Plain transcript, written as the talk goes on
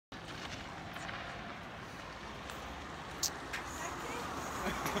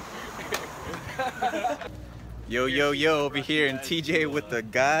Yo, yo, yo, over here in TJ with the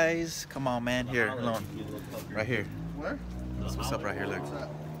guys. Come on, man. Here, hold on. Right here. Where? That's what's up right here, look.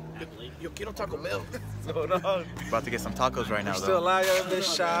 Yo quiero Taco Bell. About to get some tacos right now, Still though. alive on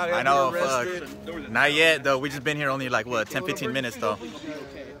this shot. I know, fuck. Not yet, though. We just been here only like, what, 10, 15 minutes, though.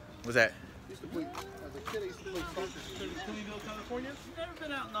 What's that?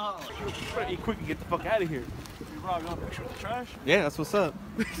 Eat quick and get the fuck out of here. Rob, you want a picture of the trash? Yeah, that's what's up.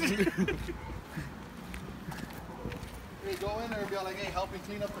 Hey, go in there and be like, hey, help me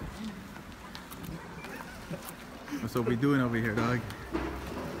clean up the food. That's what we doing over here, dog.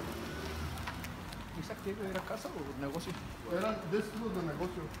 This was the negocio.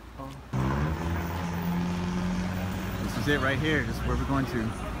 This is it right here. This is where we're going to.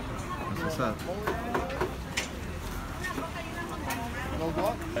 That's what's up. No go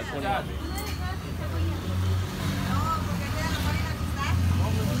up?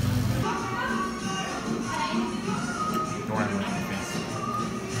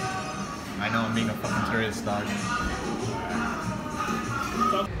 I know I'm being a fucking tourist, dog.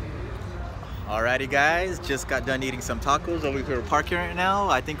 Alrighty, guys, just got done eating some tacos over here parking right now.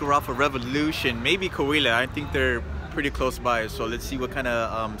 I think we're off of Revolution, maybe Coahuila. I think they're pretty close by, so let's see what kind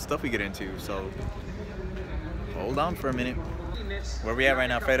of stuff we get into. So hold on for a minute. Where we at right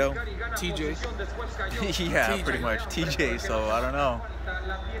now, Fredo? TJ. Yeah, TJ. pretty much TJ. So I don't know.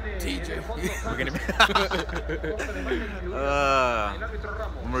 TJ. We're gonna be. I'm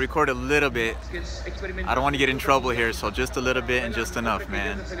gonna record a little bit. I don't want to get in trouble here, so just a little bit and just enough,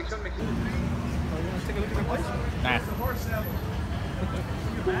 man. Nah.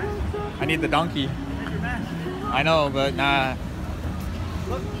 I need the donkey. I know, but nah.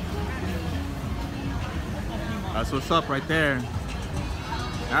 That's what's up right there.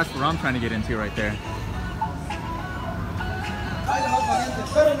 That's what I'm trying to get into right there.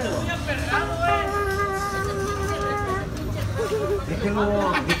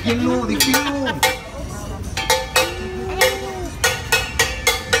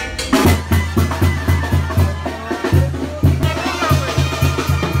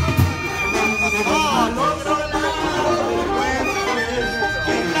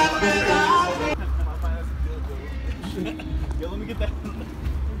 Yo, let me get that.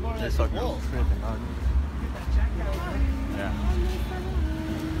 This fucking tripping, dog. Yeah.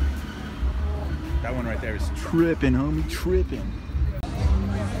 That one right there is tripping, homie, tripping. You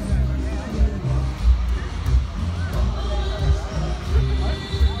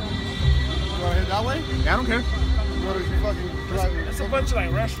wanna head that way? Yeah, I don't care. What is you fucking driving? It's a bunch of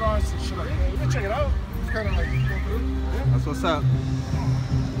like restaurants and shit like that. You can check it out. It's kind of like go through. That's what's up.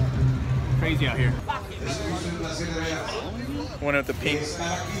 Crazy out here. One of the pink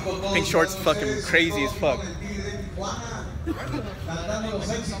shorts, fucking crazy as fuck.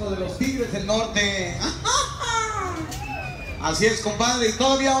 Así es, compadre, y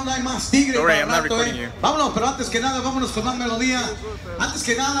todavía aún hay más tigres. Don't worry, I'm not recording you. Vámonos, pero antes que nada, vámonos con más melodía. Antes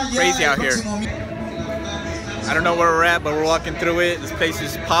que nada, ya Crazy out here. próximo... I don't know where we're at, but we're walking through it. This place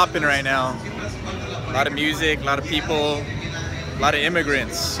is popping right now. A lot of music, a lot of people, a lot of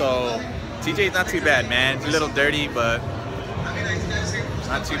immigrants. So TJ's not too bad, man. It's a little dirty, but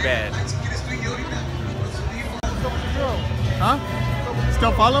not too bad. Huh?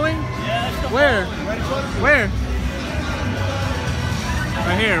 Still following? Yeah. Where? Where?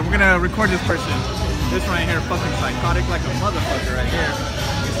 Right here. We're gonna record this person. This one right here, fucking psychotic like a motherfucker right here.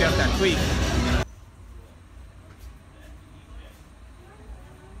 You see out that tweet.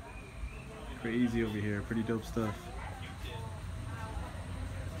 Crazy over here. Pretty dope stuff.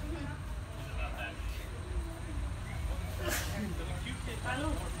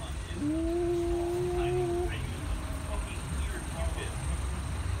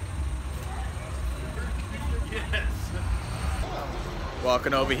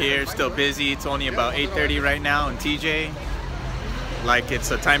 Walking over here, still busy. It's only about 8:30 right now in TJ. Like it's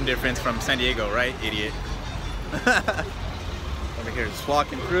a time difference from San Diego, right, idiot? Over here, just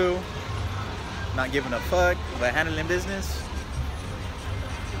walking through, not giving a fuck, but handling business.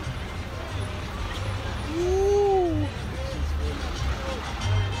 Woo.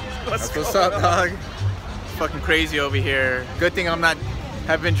 That's what's up, dog. It's fucking crazy over here. Good thing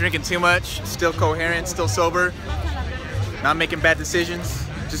have been drinking too much. Still coherent, still sober. Not making bad decisions,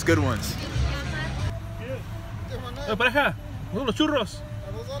 just good ones. Hey, pareja, unos churros.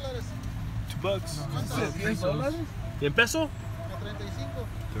 $2. $2. ¿10 peso?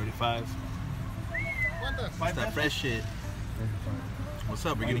 35. What's that fresh shit? What's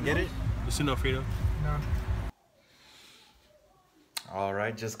up, we gonna get it? It's enough, Frito. No.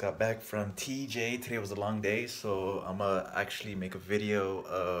 Alright, just got back from TJ. Today was a long day, so I'm gonna actually make a video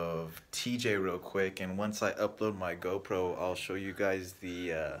of TJ real quick, and once I upload my GoPro, I'll show you guys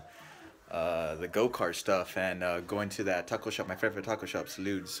the go-kart stuff and going to that taco shop, my favorite taco shop,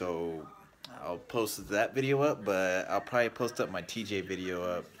 Salud. So I'll post that video up, but I'll probably post up my TJ video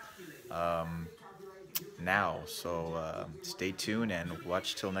up now. So stay tuned and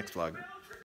watch till next vlog.